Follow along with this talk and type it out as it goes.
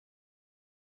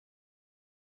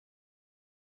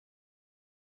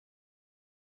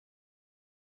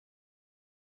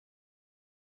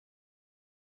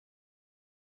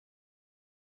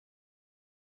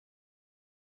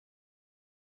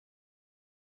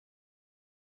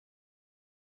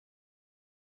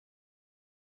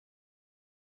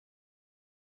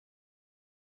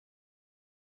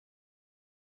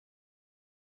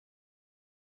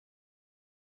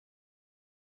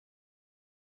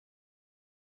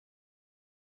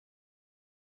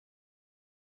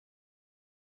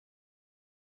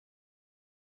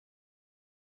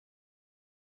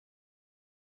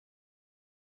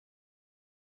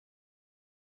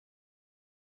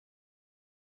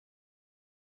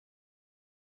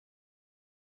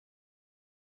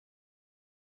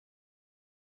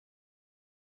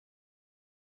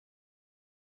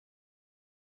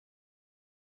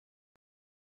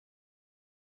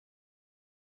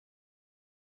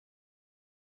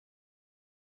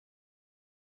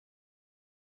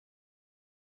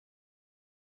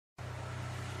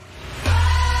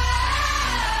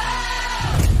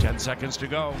seconds to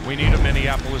go. We need a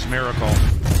Minneapolis miracle.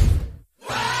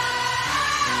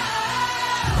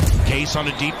 Case on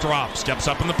a deep drop, steps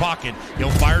up in the pocket. He'll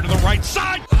fire to the right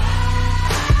side.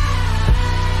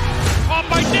 Off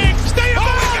by Diggs. Stay up.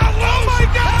 Oh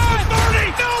my God!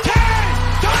 30, no 10,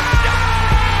 touchdown!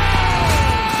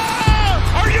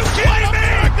 Are you kidding me?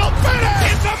 Miracle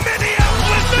finish! It's a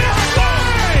Minneapolis miracle!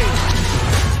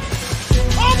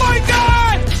 Oh my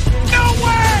God! No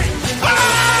way!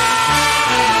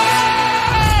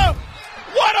 Oh!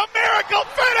 What a miracle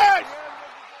finish!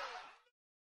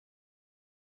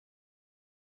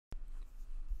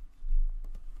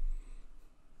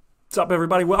 What's up,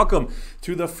 everybody? Welcome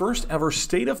to the first ever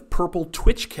State of Purple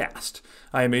TwitchCast.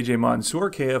 I am AJ Mansour,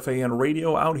 KFAN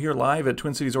Radio, out here live at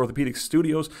Twin Cities Orthopedic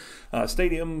Studios,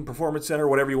 Stadium, Performance Center,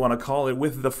 whatever you want to call it,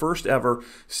 with the first ever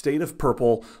State of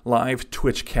Purple live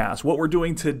TwitchCast. What we're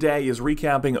doing today is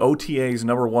recapping OTAs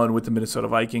number 1 with the Minnesota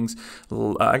Vikings.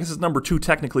 I guess it's number 2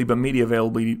 technically, but media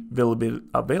availability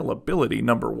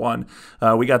number 1.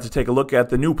 We got to take a look at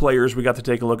the new players. We got to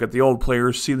take a look at the old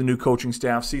players, see the new coaching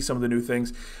staff, see some of the new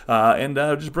things, and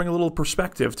just bring a little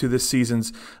perspective to this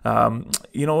season's,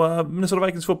 Minnesota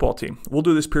Vikings football team. We'll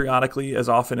do this periodically as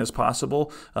often as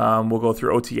possible. We'll go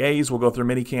through OTAs, we'll go through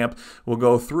minicamp, we'll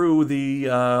go through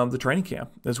the training camp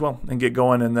as well and get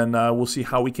going, and then we'll see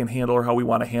how we can handle or how we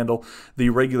want to handle the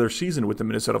regular season with the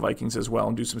Minnesota Vikings as well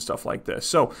and do some stuff like this.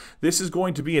 So this is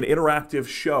going to be an interactive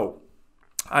show.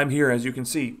 I'm here, as you can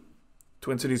see,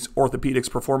 Twin Cities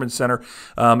Orthopedics Performance Center.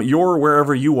 You're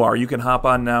wherever you are. You can hop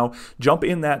on now. Jump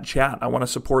in that chat. I want to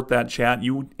support that chat.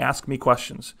 You ask me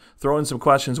questions. Throw in some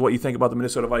questions, what you think about the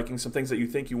Minnesota Vikings, some things that you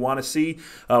think you want to see,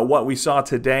 what we saw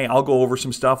today. I'll go over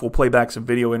some stuff. We'll play back some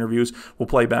video interviews. We'll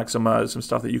play back some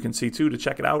stuff that you can see, too, to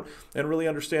check it out and really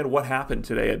understand what happened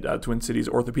today at Twin Cities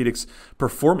Orthopedics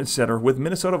Performance Center with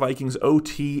Minnesota Vikings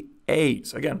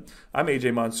OTAs. Again, I'm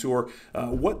AJ Mansour.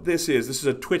 What this is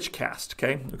a TwitchCast,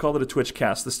 okay? We call it a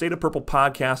TwitchCast. The State of Purple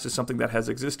podcast is something that has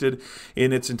existed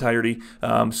in its entirety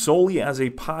solely as a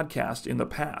podcast in the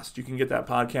past. You can get that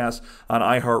podcast on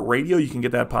iHeartRadio. You can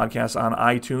get that podcast on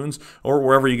iTunes or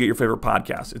wherever you get your favorite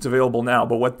podcasts. It's available now.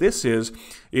 But what this is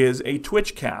a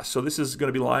TwitchCast. So this is going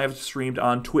to be live streamed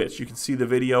on Twitch. You can see the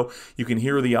video. You can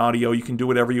hear the audio. You can do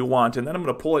whatever you want. And then I'm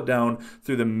going to pull it down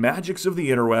through the magics of the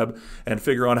interweb and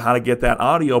figure out how to get that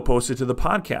audio posted to the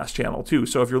podcast channel too.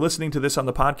 So if you're listening to this on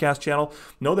the podcast channel,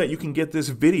 know that you can get this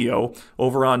video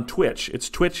over on Twitch.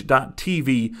 It's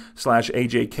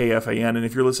twitch.tv/AJKFAN. And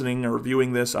if you're listening or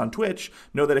viewing this on Twitch,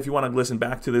 know that if you want to listen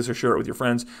back to this or share it with your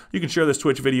friends, you can share this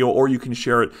Twitch video or you can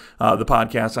share it, the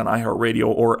podcast on iHeartRadio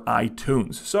or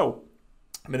iTunes. So,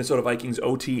 Minnesota Vikings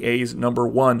OTAs number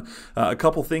 1. A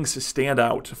couple things to stand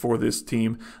out for this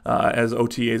team as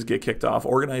OTAs get kicked off.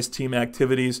 Organized team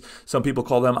activities. Some people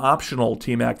call them optional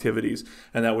team activities.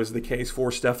 And that was the case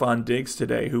for Stefon Diggs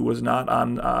today, who was not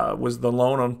on, was the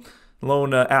lone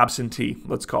absentee,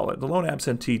 let's call it. The lone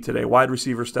absentee today. Wide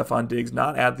receiver Stefon Diggs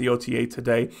not at the OTA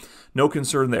today. No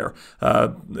concern there.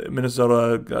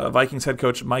 Minnesota Vikings head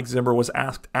coach Mike Zimmer was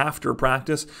asked after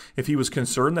practice if he was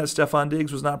concerned that Stefon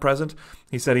Diggs was not present.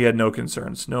 He said he had no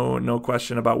concerns. No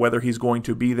question about whether he's going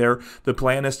to be there. The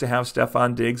plan is to have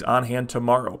Stefon Diggs on hand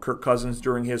tomorrow. Kirk Cousins,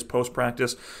 during his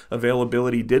post-practice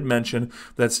availability, did mention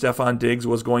that Stefon Diggs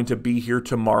was going to be here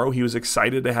tomorrow. He was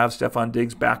excited to have Stefon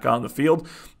Diggs back on the field.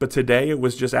 But today it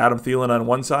was just Adam Thielen on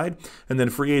one side and then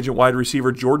free agent wide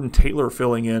receiver Jordan Taylor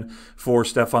filling in for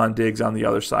Stefon Diggs on the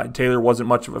other side. Taylor wasn't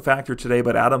much of a factor today,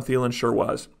 but Adam Thielen sure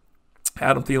was.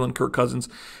 Adam Thielen, Kirk Cousins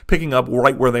picking up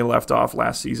right where they left off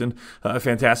last season.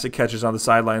 Fantastic catches on the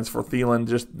sidelines for Thielen.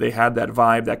 Just they had that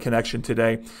vibe, that connection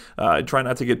today. Try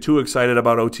not to get too excited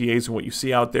about OTAs and what you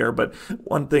see out there, but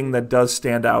one thing that does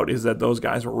stand out is that those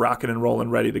guys were rocking and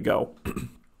rolling, ready to go.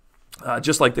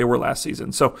 Just like they were last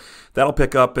season. So that'll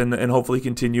pick up and hopefully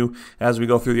continue as we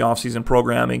go through the offseason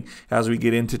programming, as we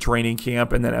get into training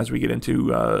camp, and then as we get into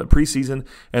preseason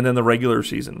and then the regular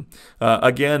season.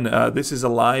 Again, this is a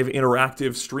live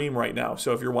interactive stream right now.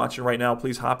 So if you're watching right now,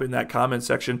 please hop in that comment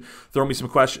section. Throw me some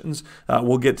questions.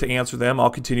 We'll get to answer them. I'll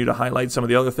continue to highlight some of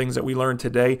the other things that we learned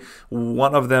today.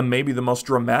 One of them, maybe the most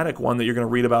dramatic one that you're going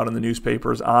to read about in the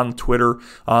newspapers, on Twitter,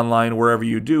 online, wherever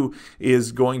you do,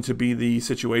 is going to be the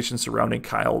situation surrounding surrounding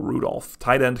Kyle Rudolph.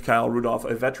 Tight end Kyle Rudolph,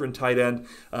 a veteran tight end.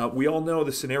 We all know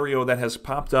the scenario that has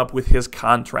popped up with his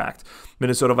contract.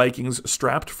 Minnesota Vikings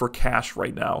strapped for cash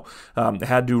right now.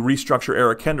 Had to restructure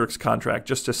Eric Kendricks' contract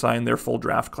just to sign their full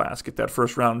draft class, get that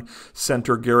first-round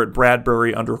center Garrett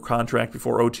Bradbury under contract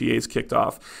before OTAs kicked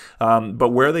off. But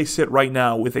where they sit right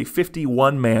now with a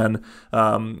 51-man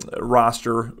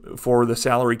roster for the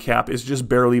salary cap is just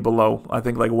barely below, I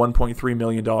think, like $1.3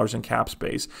 million in cap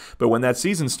space. But when that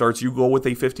season starts, you go with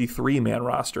a 53-man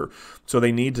roster. So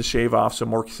they need to shave off some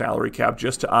more salary cap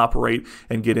just to operate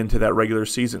and get into that regular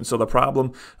season. So the problem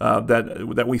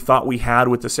that we thought we had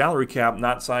with the salary cap,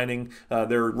 not signing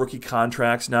their rookie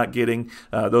contracts, not getting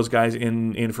those guys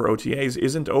in for OTAs,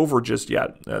 isn't over just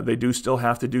yet. They do still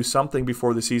have to do something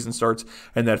before the season starts,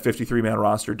 and that 53-man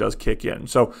roster does kick in.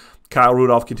 So Kyle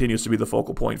Rudolph continues to be the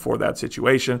focal point for that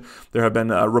situation. There have been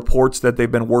reports that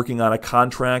they've been working on a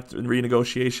contract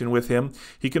renegotiation with him.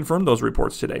 He confirmed those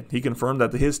reports today. He confirmed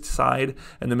that his side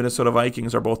and the Minnesota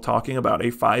Vikings are both talking about a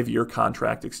 5-year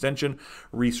contract extension,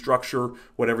 restructure,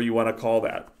 whatever you want to call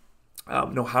that.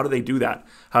 How do they do that?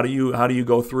 How do you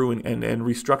go through and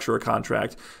restructure a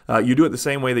contract? You do it the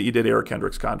same way that you did Eric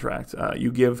Kendricks' contract.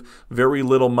 You give very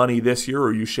little money this year,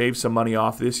 or you shave some money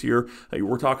off this year.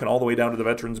 We're talking all the way down to the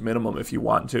veterans minimum if you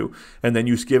want to. And then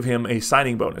you give him a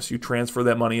signing bonus. You transfer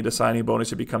that money into signing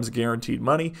bonus. It becomes guaranteed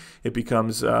money. It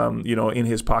becomes in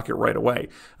his pocket right away.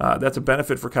 That's a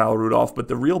benefit for Kyle Rudolph, but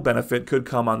the real benefit could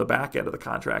come on the back end of the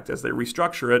contract as they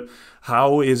restructure it.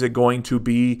 How is it going to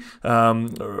be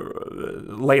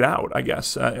laid out, I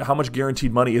guess? How much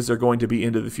guaranteed money is there going to be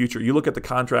into the future? You look at the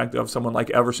contract of someone like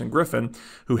Everson Griffin,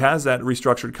 who has that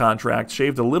restructured contract,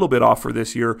 shaved a little bit off for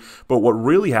this year, but what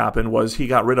really happened was he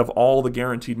got rid of all the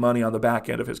guaranteed money on the back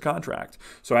end of his contract.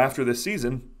 So after this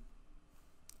season,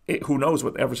 who knows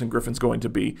what Everson Griffin's going to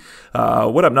be.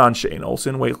 What up, non-Shane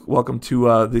Olson? Welcome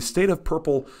to the State of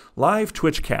Purple live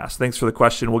TwitchCast. Thanks for the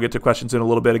question. We'll get to questions in a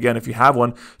little bit. Again, if you have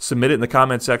one, submit it in the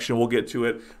comment section. We'll get to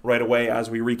it right away as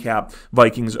we recap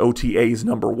Vikings OTAs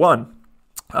number 1.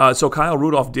 So Kyle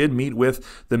Rudolph did meet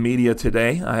with the media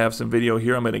today. I have some video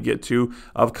here I'm going to get to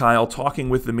of Kyle talking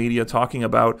with the media, talking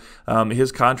about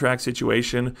his contract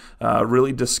situation,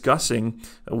 really discussing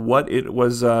what it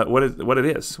was, what it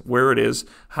is, where it is,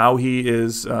 how he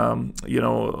is,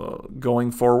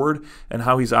 going forward, and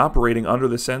how he's operating under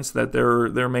the sense that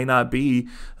there may not be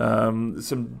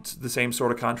the same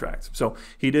sort of contract. So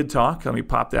he did talk. Let me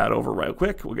pop that over right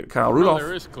quick. We'll get Kyle Rudolph. Well,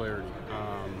 there is clarity.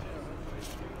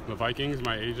 The Vikings,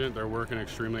 my agent, they're working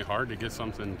extremely hard to get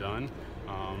something done.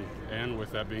 And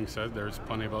with that being said, there's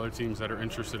plenty of other teams that are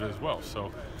interested as well.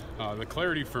 So the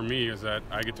clarity for me is that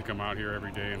I get to come out here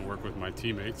every day and work with my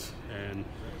teammates and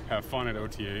have fun at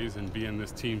OTAs and be in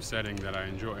this team setting that I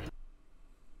enjoy.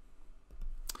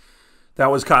 That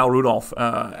was Kyle Rudolph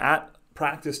at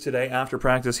practice today. After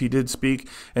practice, he did speak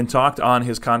and talked on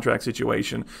his contract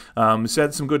situation,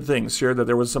 said some good things, shared that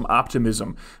there was some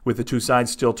optimism with the two sides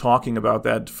still talking about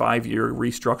that 5-year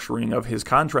restructuring of his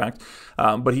contract.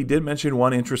 But he did mention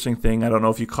one interesting thing. I don't know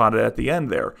if you caught it at the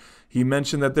end there. He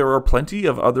mentioned that there are plenty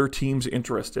of other teams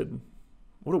interested.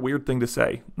 What a weird thing to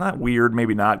say. Not weird,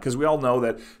 maybe not, because we all know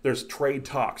that there's trade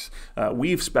talks.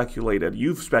 We've speculated.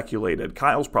 You've speculated.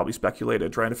 Kyle's probably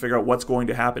speculated, trying to figure out what's going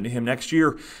to happen to him next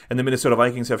year. And the Minnesota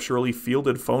Vikings have surely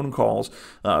fielded phone calls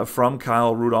from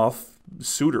Kyle Rudolph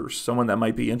suitors, someone that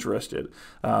might be interested.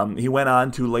 He went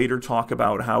on to later talk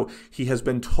about how he has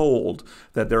been told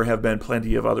that there have been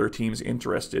plenty of other teams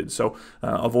interested. So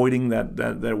avoiding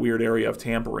that weird area of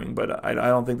tampering. But I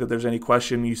don't think that there's any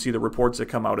question. You see the reports that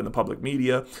come out in the public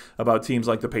media about teams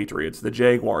like the Patriots, the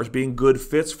Jaguars, being good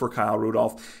fits for Kyle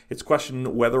Rudolph. It's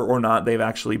questioned whether or not they've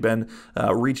actually been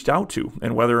reached out to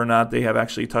and whether or not they have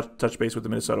actually touched base with the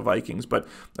Minnesota Vikings. But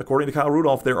according to Kyle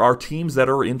Rudolph, there are teams that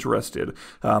are interested.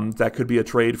 That could be a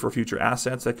trade for future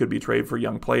assets. That could be a trade for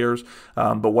young players.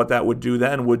 But what that would do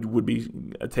then would be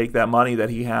take that money that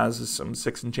he has, some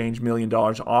 $6 and change million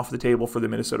off the table for the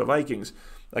Minnesota Vikings.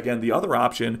 Again, the other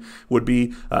option would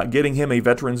be getting him a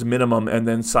veterans minimum and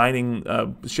then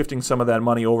shifting some of that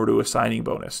money over to a signing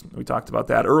bonus. We talked about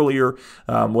that earlier.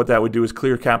 What that would do is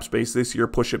clear cap space this year,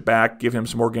 push it back, give him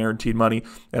some more guaranteed money,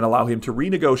 and allow him to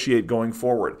renegotiate going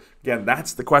forward. Again,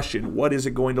 that's the question. What is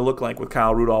it going to look like with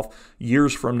Kyle Rudolph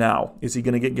years from now? Is he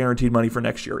going to get guaranteed money for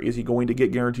next year? Is he going to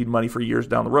get guaranteed money for years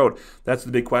down the road? That's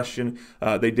the big question.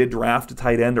 They did draft a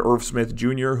tight end, Irv Smith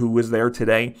Jr., who was there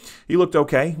today. He looked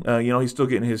okay. He's still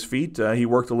getting his feet. He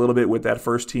worked a little bit with that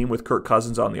first team with Kirk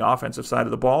Cousins on the offensive side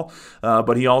of the ball,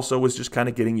 but he also was just kind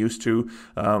of getting used to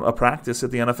a practice at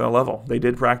the NFL level. They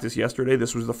did practice yesterday.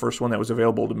 This was the first one that was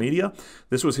available to media.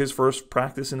 This was his first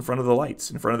practice in front of the lights,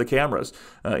 in front of the cameras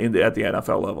at the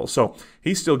NFL level. So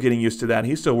he's still getting used to that.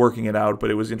 He's still working it out,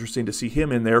 but it was interesting to see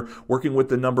him in there working with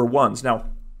the number ones. Now,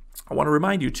 I want to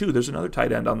remind you, too, there's another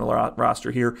tight end on the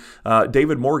roster here.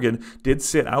 David Morgan did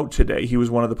sit out today. He was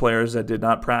one of the players that did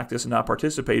not practice and not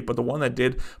participate, but the one that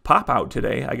did pop out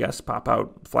today, I guess, pop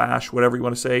out, flash, whatever you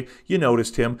want to say, you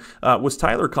noticed him, was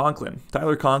Tyler Conklin.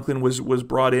 Tyler Conklin was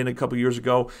brought in a couple years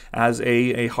ago as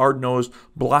a hard-nosed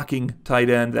blocking tight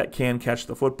end that can catch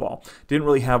the football. Didn't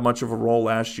really have much of a role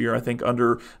last year, I think,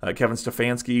 under Kevin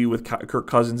Stefanski with Kirk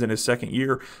Cousins in his second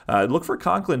year. Look for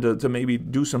Conklin to maybe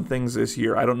do some things this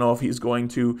year. I don't know if he's going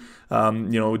to,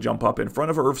 jump up in front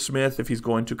of Irv Smith, if he's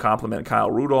going to complement Kyle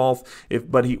Rudolph.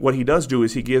 What he does do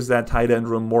is he gives that tight end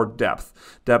room more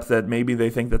depth that maybe they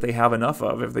think that they have enough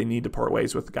of if they need to part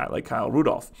ways with a guy like Kyle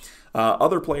Rudolph.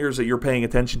 Other players that you're paying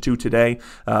attention to today,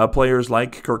 players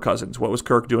like Kirk Cousins. What was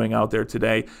Kirk doing out there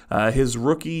today? His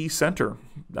rookie center,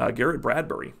 Garrett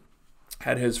Bradbury,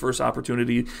 had his first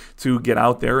opportunity to get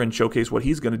out there and showcase what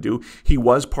he's going to do. He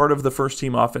was part of the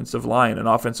first-team offensive line, an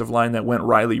offensive line that went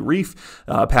Riley Reif,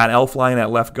 Pat Elflein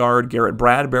at left guard, Garrett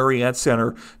Bradbury at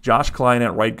center, Josh Klein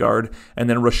at right guard,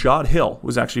 and then Rashad Hill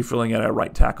was actually filling in at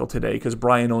right tackle today because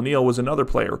Brian O'Neill was another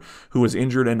player who was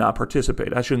injured and not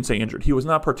participated. I shouldn't say injured. He was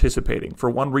not participating.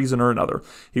 For one reason or another,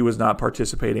 he was not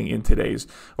participating in today's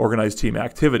organized team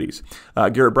activities.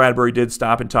 Garrett Bradbury did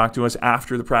stop and talk to us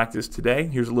after the practice today.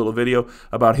 Here's a little video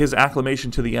about his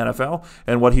acclimation to the NFL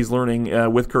and what he's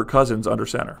learning with Kirk Cousins under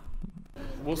center.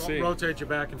 We'll see. Rotate you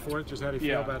back and forth. Just how do you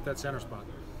feel about that center spot?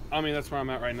 I mean, that's where I'm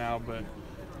at right now, but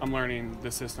I'm learning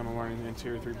the system. I'm learning the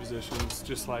interior three positions,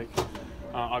 just like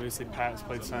obviously Pat's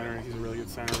played center, and he's a really good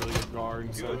center, really good guard.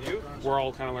 And so we're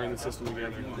all kind of learning the system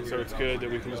together. So it's good that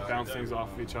we can just bounce things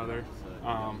off of each other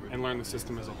and learn the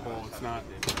system as a whole. It's not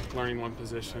learning one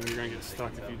position. You're going to get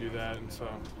stuck if you do that. And so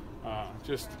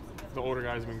just the older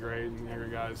guys have been great, and the younger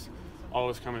guys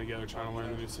always coming together trying to learn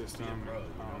the new system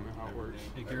and how it works.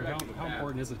 Hey, Garrett, how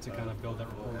important is it to kind of build that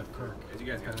rapport with Kirk? You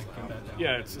guys kind of get that down?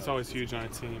 Yeah, it's always huge on a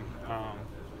team.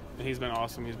 And he's been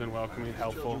awesome. He's been welcoming,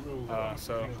 helpful.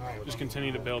 So just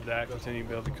continue to build that, continue to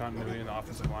build the continuity in the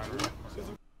offensive line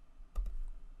room.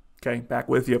 Okay, back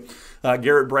with you.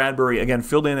 Garrett Bradbury, again,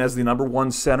 filled in as the number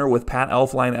one center with Pat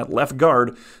Elflein at left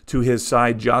guard. To his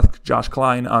side, Josh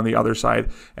Klein on the other side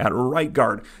at right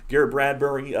guard. Garrett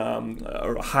Bradbury,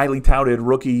 a highly touted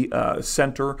rookie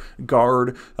center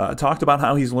guard, talked about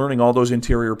how he's learning all those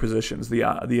interior positions,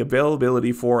 the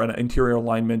availability for an interior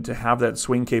lineman to have that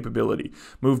swing capability.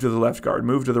 Move to the left guard,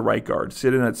 move to the right guard,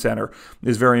 sit in at center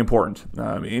is very important.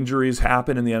 Injuries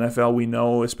happen in the NFL. We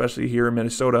know, especially here in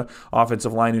Minnesota,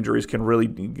 offensive line injuries can really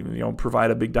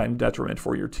provide a big detriment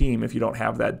for your team if you don't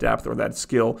have that depth or that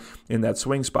skill in that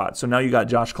swing spot. So now you got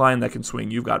Josh Klein that can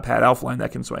swing, you've got Pat Elflein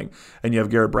that can swing, and you have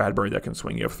Garrett Bradbury that can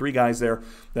swing. You have three guys there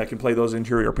that can play those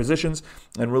interior positions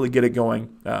and really get it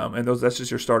going, and that's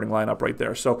just your starting lineup right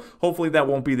there. So hopefully that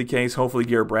won't be the case. Hopefully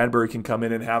Garrett Bradbury can come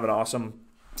in and have an awesome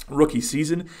rookie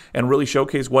season and really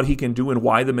showcase what he can do and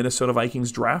why the Minnesota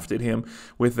Vikings drafted him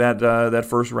with that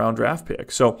first round draft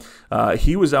pick. So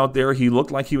he was out there. He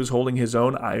looked like he was holding his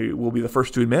own. I will be the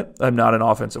first to admit I'm not an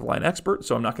offensive line expert,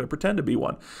 so I'm not going to pretend to be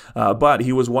one. But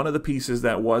he was one of the pieces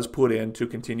that was put in to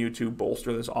continue to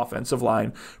bolster this offensive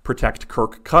line, protect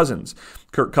Kirk Cousins.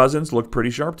 Kirk Cousins looked pretty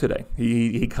sharp today.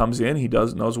 He comes in, he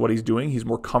knows what he's doing. He's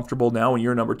more comfortable now in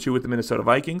year number 2 with the Minnesota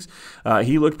Vikings.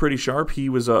 He looked pretty sharp. He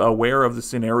was aware of the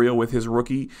scenario with his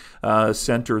rookie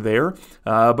center there,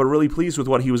 but really pleased with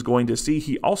what he was going to see.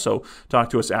 He also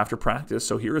talked to us after practice.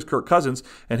 So here is Kirk Cousins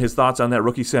and his thoughts on that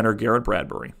rookie center, Garrett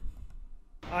Bradbury.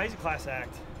 He's a class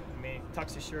act. I mean, he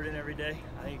tucks his shirt in every day.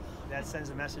 I think that sends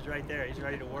a message right there. He's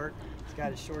ready to work. He's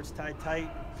got his shorts tied tight,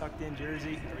 tucked in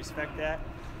jersey. I respect that.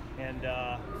 And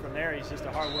from there, he's just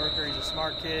a hard worker. He's a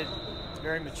smart kid. He's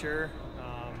very mature.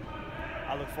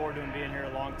 I look forward to him being here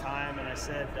a long time. And I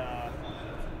said,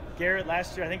 Garrett,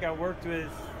 last year, I think I worked with,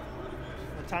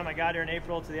 from the time I got here in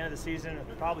April to the end of the season,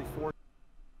 probably 4.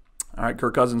 All right,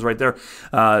 Kirk Cousins right there.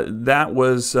 That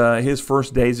was his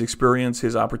first day's experience,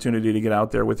 his opportunity to get out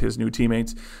there with his new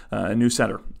teammates, new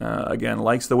center. Again,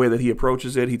 likes the way that he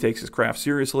approaches it. He takes his craft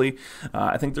seriously.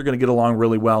 I think they're going to get along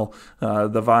really well.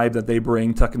 The vibe that they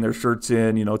bring, tucking their shirts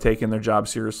in, taking their job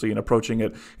seriously and approaching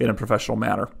it in a professional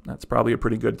manner. That's probably a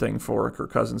pretty good thing for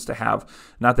Kirk Cousins to have.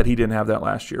 Not that he didn't have that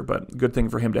last year, but good thing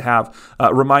for him to have.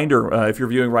 Reminder, if you're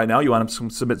viewing right now, you want to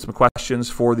submit some questions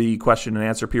for the question and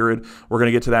answer period. We're going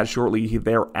to get to that shortly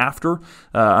thereafter.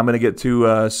 I'm going to get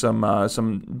to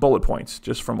some bullet points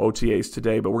just from OTAs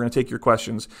today, but we're going to take your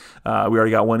questions. We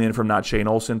already got one in from Not Shane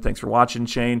Olson. Thanks for watching,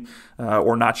 Shane,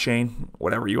 or Not Shane,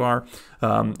 whatever you are.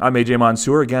 I'm AJ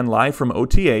Mansour, again, live from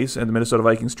OTAs and the Minnesota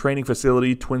Vikings training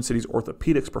facility, Twin Cities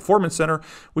Orthopedics Performance Center,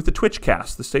 with the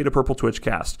TwitchCast, the State of Purple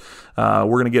TwitchCast.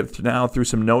 We're going to get now through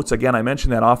some notes. Again, I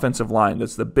mentioned that offensive line.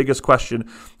 That's the biggest question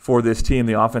for this team,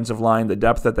 the offensive line, the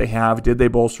depth that they have. Did they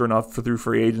bolster enough through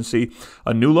free agency?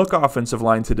 A new look offensive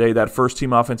line today. That first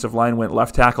team offensive line went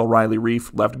left tackle Riley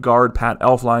Reif, left guard Pat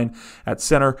Elflein. At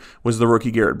center was the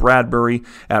rookie Garrett Bradbury.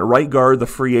 At right guard, the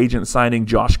free agent signing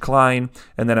Josh Klein.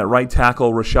 And then at right tackle,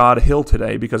 Rashad Hill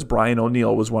today, because Brian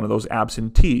O'Neill was one of those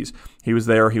absentees. He was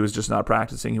there. He was just not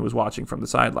practicing. He was watching from the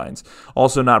sidelines.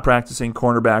 Also not practicing,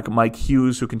 cornerback Mike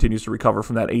Hughes, who continues to recover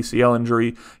from that ACL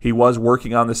injury. He was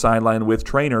working on the sideline with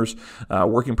trainers,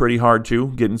 working pretty hard too,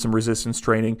 getting some resistance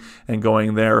training and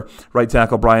going there. Right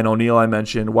tackle Brian O'Neill, I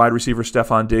mentioned. Wide receiver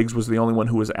Stephon Diggs was the only one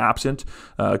who was absent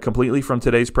completely from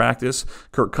today's practice.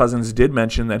 Kirk Cousins did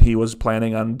mention that he was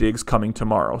planning on Diggs coming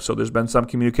tomorrow. So there's been some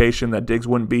communication that Diggs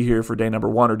wouldn't be here for day number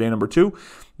 1 or day number 2.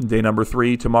 Day number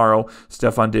 3 tomorrow,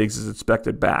 Stephon Diggs is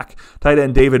expected back. Tight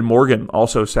end David Morgan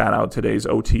also sat out today's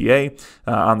OTA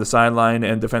on the sideline,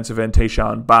 and defensive end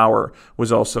Tayshawn Bauer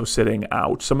was also sitting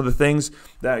out. Some of the things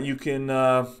that you can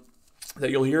that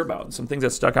you'll hear about, some things that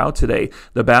stuck out today.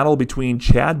 The battle between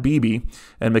Chad Beebe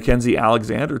and Mackenzie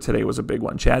Alexander today was a big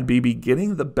one. Chad Beebe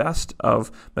getting the best of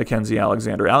Mackenzie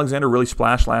Alexander. Alexander really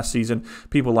splashed last season.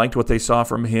 People liked what they saw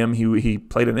from him. He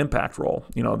played an impact role.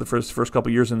 The first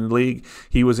couple years in the league,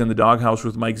 he was in the doghouse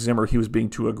with Mike Zimmer. He was being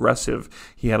too aggressive.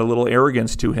 He had a little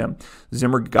arrogance to him.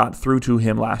 Zimmer got through to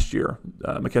him last year.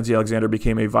 Mackenzie Alexander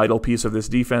became a vital piece of this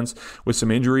defense. With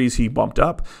some injuries, he bumped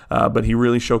up, but he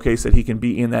really showcased that he can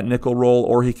be in that nickel role,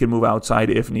 or he can move outside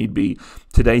if need be.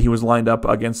 Today he was lined up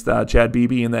against Chad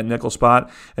Beebe in that nickel spot,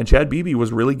 and Chad Beebe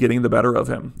was really getting the better of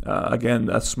him. Again,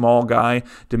 a small guy,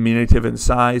 diminutive in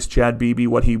size. Chad Beebe,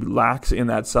 what he lacks in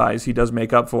that size, he does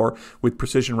make up for with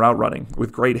precision route running,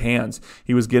 with great hands.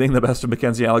 He was getting the best of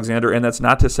Mackenzie Alexander, and that's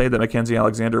not to say that Mackenzie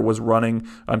Alexander was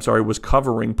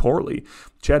covering poorly.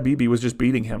 Chad Beebe was just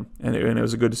beating him, and it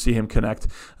was good to see him connect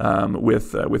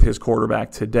with his quarterback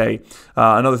today.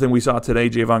 Another thing we saw today,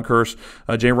 Jaron Curse,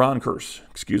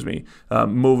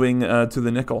 moving to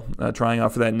the nickel, trying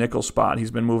out for that nickel spot.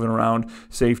 He's been moving around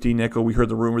safety, nickel. We heard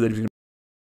the rumor that he's going to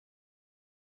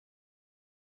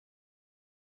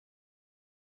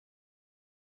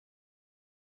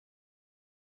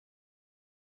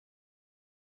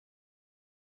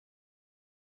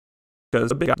because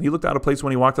he looked out of place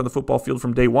when he walked on the football field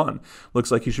from day one.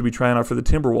 Looks like he should be trying out for the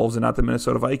Timberwolves and not the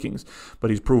Minnesota Vikings. But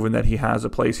he's proven that he has a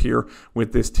place here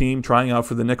with this team, trying out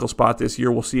for the nickel spot this year.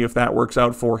 We'll see if that works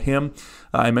out for him.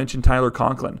 I mentioned Tyler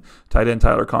Conklin. Tight end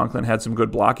Tyler Conklin had some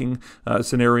good blocking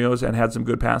scenarios and had some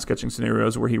good pass catching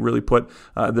scenarios where he really put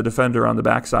the defender on the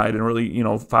backside and really,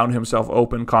 found himself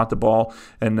open, caught the ball,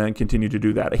 and then continued to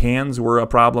do that. Hands were a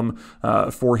problem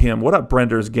for him. What up,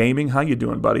 Brenders Gaming? How you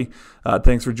doing, buddy?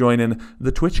 Thanks for joining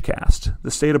the TwitchCast, the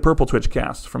State of Purple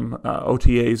TwitchCast from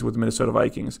OTAs with the Minnesota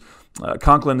Vikings.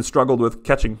 Conklin has struggled with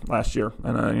catching last year,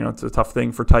 and it's a tough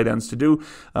thing for tight ends to do.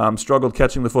 Struggled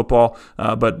catching the football,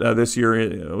 but this year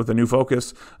with a new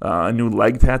focus, a new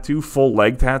leg tattoo, full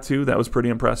leg tattoo, that was pretty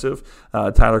impressive.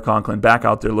 Tyler Conklin back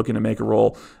out there looking to make a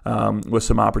role with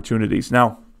some opportunities.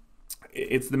 Now,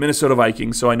 it's the Minnesota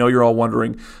Vikings, so I know you're all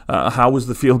wondering, how was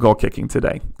the field goal kicking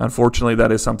today? Unfortunately,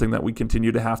 that is something that we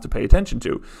continue to have to pay attention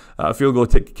to. Field goal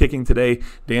kicking today,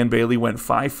 Dan Bailey went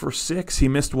 5 for 6. He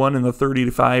missed one in the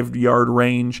 35-yard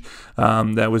range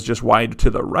that was just wide to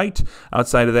the right.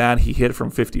 Outside of that, he hit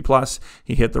from 50-plus.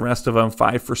 He hit the rest of them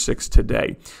 5 for 6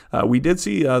 today. We did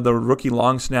see the rookie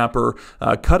long snapper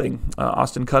Cutting.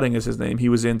 Austin Cutting is his name. He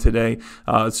was in today.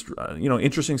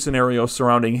 Interesting scenario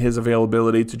surrounding his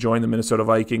availability to join the Minnesota Minnesota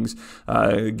Vikings,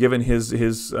 given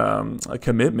his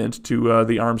commitment to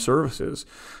the armed services.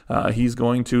 He's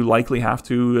going to likely have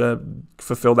to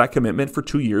fulfill that commitment for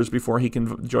 2 years before he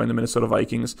can join the Minnesota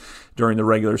Vikings during the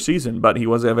regular season. But he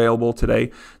was available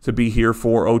today to be here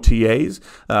for OTAs.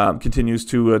 Continues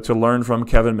to learn from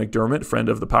Kevin McDermott, friend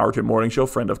of the Power Trip Morning Show,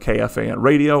 friend of KFAN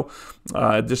Radio.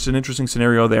 Just an interesting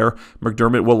scenario there.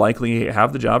 McDermott will likely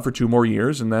have the job for 2 more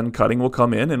years, and then Cutting will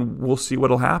come in, and we'll see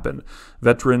what'll happen.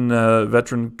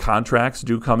 Veteran contracts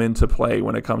do come into play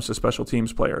when it comes to special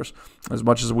teams players. As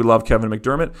much as we love Kevin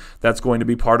McDermott, that's going to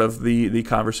be part of the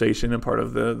conversation and part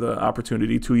of the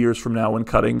opportunity 2 years from now when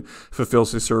Cutting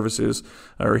fulfills his services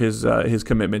or his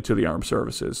commitment to the armed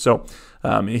services. So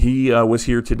he was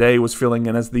here today, was filling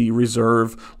in as the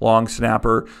reserve long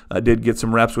snapper, did get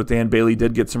some reps with Dan Bailey,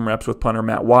 did get some reps with punter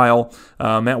Matt Weil.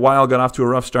 Matt Weil got off to a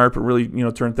rough start, but really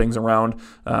turned things around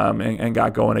and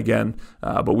got going again.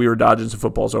 But we were dodging some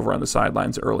footballs over on the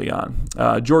sidelines early on.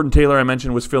 Jordan Taylor, I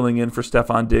mentioned, was filling in for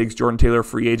Stephon Diggs. Jordan Taylor,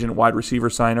 free agent, wide receiver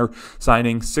signing,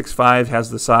 6'5", has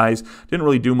the size. Didn't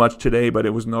really do much today, but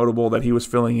it was notable that he was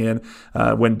filling in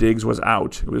when Diggs was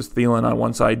out. It was Thielen on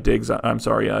one side,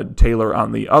 Taylor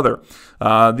on the other.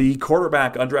 The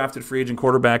quarterback, undrafted free agent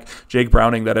quarterback, Jake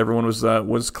Browning, that everyone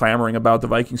was clamoring about. The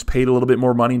Vikings paid a little bit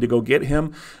more money to go get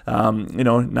him.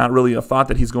 Not really a thought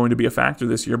that he's going to be a factor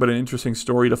this year, but an interesting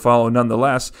story to follow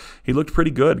nonetheless. He looked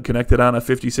pretty good, connected on a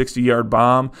 50, 60-yard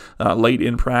bomb late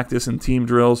in practice and team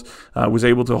drills, was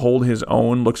able to hold his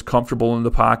own, looks comfortable in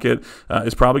the pocket,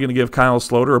 is probably going to give Kyle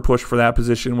Sloter a push for that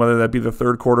position, whether that be the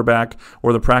third quarterback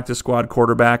or the practice squad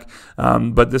quarterback.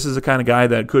 But this is the kind of guy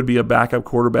that could be a backup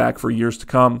quarterback for years to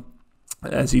come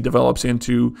as he develops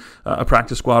into a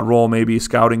practice squad role, maybe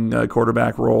scouting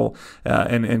quarterback role,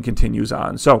 and continues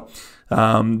on. So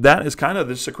that is kind of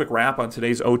just a quick wrap on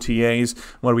today's OTAs.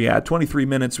 What are we at? 23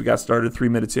 minutes. We got started 3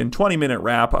 minutes in. 20-minute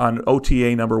wrap on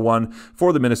OTA number 1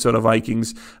 for the Minnesota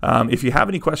Vikings. If you have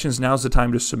any questions, now's the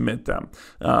time to submit them.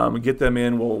 Get them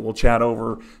in. We'll chat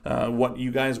over what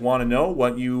you guys want to know,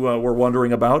 what you were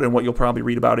wondering about, and what you'll probably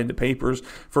read about in the papers.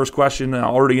 First question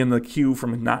already in the queue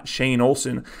from Not Shane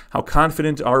Olson. How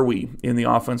confident are we in the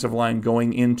offensive line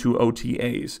going into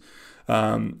OTAs?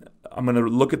 I'm going to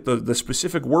look at the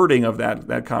specific wording of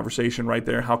that conversation right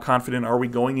there. How confident are we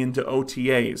going into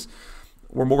OTAs?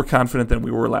 We're more confident than we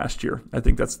were last year. I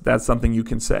think that's something you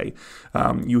can say.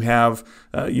 You have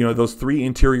those 3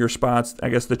 interior spots. I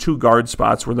guess the 2 guard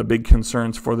spots were the big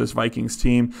concerns for this Vikings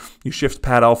team. You shift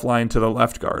Pat Elflein to the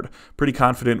left guard. Pretty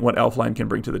confident what Elflein can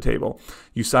bring to the table.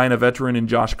 You sign a veteran in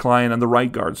Josh Klein on the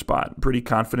right guard spot. Pretty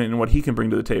confident in what he can bring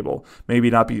to the table. Maybe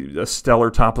not be a stellar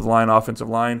top of the line offensive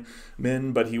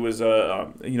lineman, but he was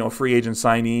a free agent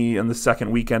signee in the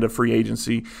second weekend of free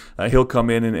agency. He'll come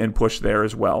in and push there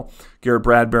as well. Garrett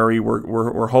Bradbury,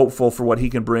 we're hopeful for what he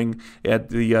can bring at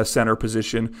the center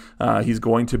position. He's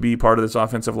going to be part of this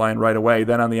offensive line right away.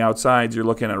 Then on the outsides, you're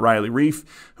looking at Riley Reif,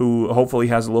 who hopefully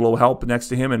has a little help next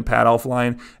to him, and Pat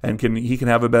Elflein, and he can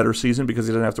have a better season because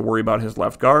he doesn't have to worry about his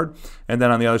left guard. And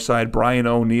then on the other side, Brian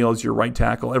O'Neill is your right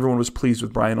tackle. Everyone was pleased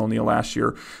with Brian O'Neill last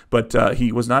year, but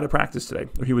he was not at practice today.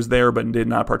 He was there, but did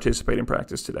not participate in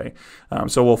practice today.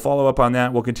 So we'll follow up on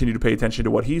that. We'll continue to pay attention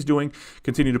to what he's doing,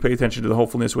 continue to pay attention to the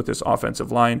hopefulness with this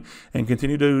offensive line, and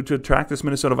continue to track this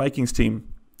Minnesota Vikings team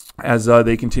as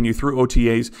they continue through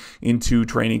OTAs into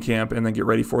training camp and then get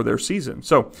ready for their season.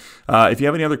 So if you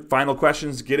have any other final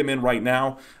questions, get them in right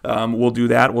now. We'll do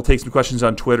that. We'll take some questions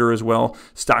on Twitter as well,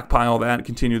 stockpile that,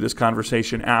 continue this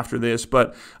conversation after this.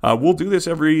 But we'll do this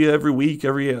every week,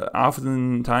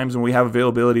 oftentimes when we have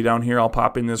availability down here. I'll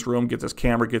pop in this room, get this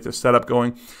camera, get this setup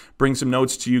going, bring some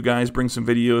notes to you guys, bring some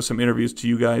videos, some interviews to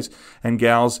you guys and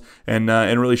gals, and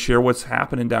really share what's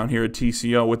happening down here at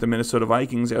TCO with the Minnesota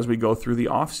Vikings as we go through the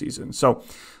offseason. So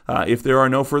if there are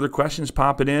no further questions,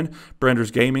 pop it in.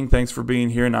 Brender's Gaming, thanks for being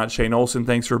here. Not Shane Olson,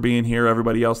 thanks for being here.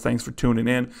 Everybody else, thanks for tuning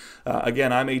in.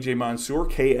 Again, I'm AJ Mansour,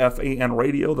 KFAN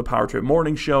Radio, the Power Trip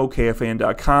Morning Show,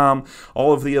 KFAN.com,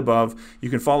 all of the above. You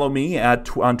can follow me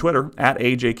on Twitter, at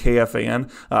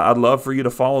AJKFAN. I'd love for you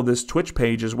to follow this Twitch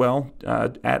page as well,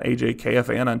 at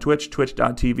AJKFAN on Twitch,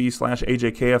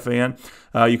 twitch.tv/AJKFAN.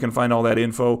 You can find all that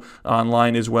info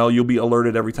online as well. You'll be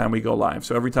alerted every time we go live.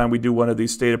 So every time we do one of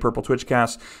these State of Purple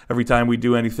TwitchCasts, every time we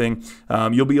do anything,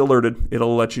 you'll be alerted.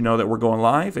 It'll let you know that we're going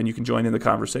live, and you can join in the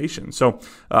conversation. So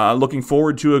looking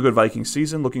forward to a good Viking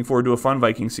season, looking forward to a fun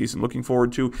Viking season, looking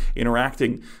forward to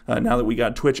interacting now that we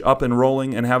got Twitch up and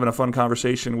rolling and having a fun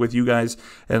conversation with you guys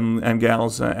and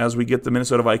gals as we get the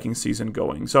Minnesota Vikings season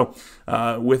going. So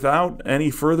without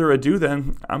any further ado,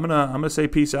 then I'm gonna say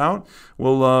peace out.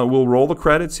 We'll roll the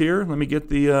credits here. Let me get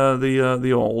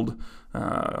the old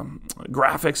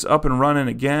graphics up and running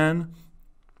again.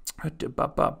 Did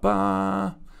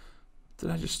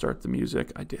I just start the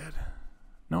music? I did.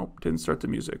 Nope, didn't start the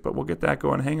music, but we'll get that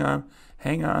going. Hang on.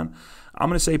 I'm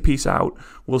going to say peace out.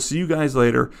 We'll see you guys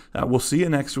later. We'll see you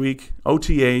next week.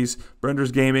 OTAs,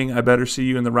 Brender's Gaming. I better see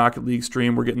you in the Rocket League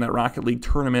stream. We're getting that Rocket League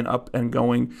tournament up and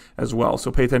going as well, so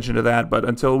pay attention to that. But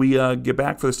until we get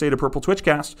back for the State of Purple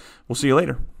TwitchCast, we'll see you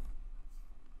later.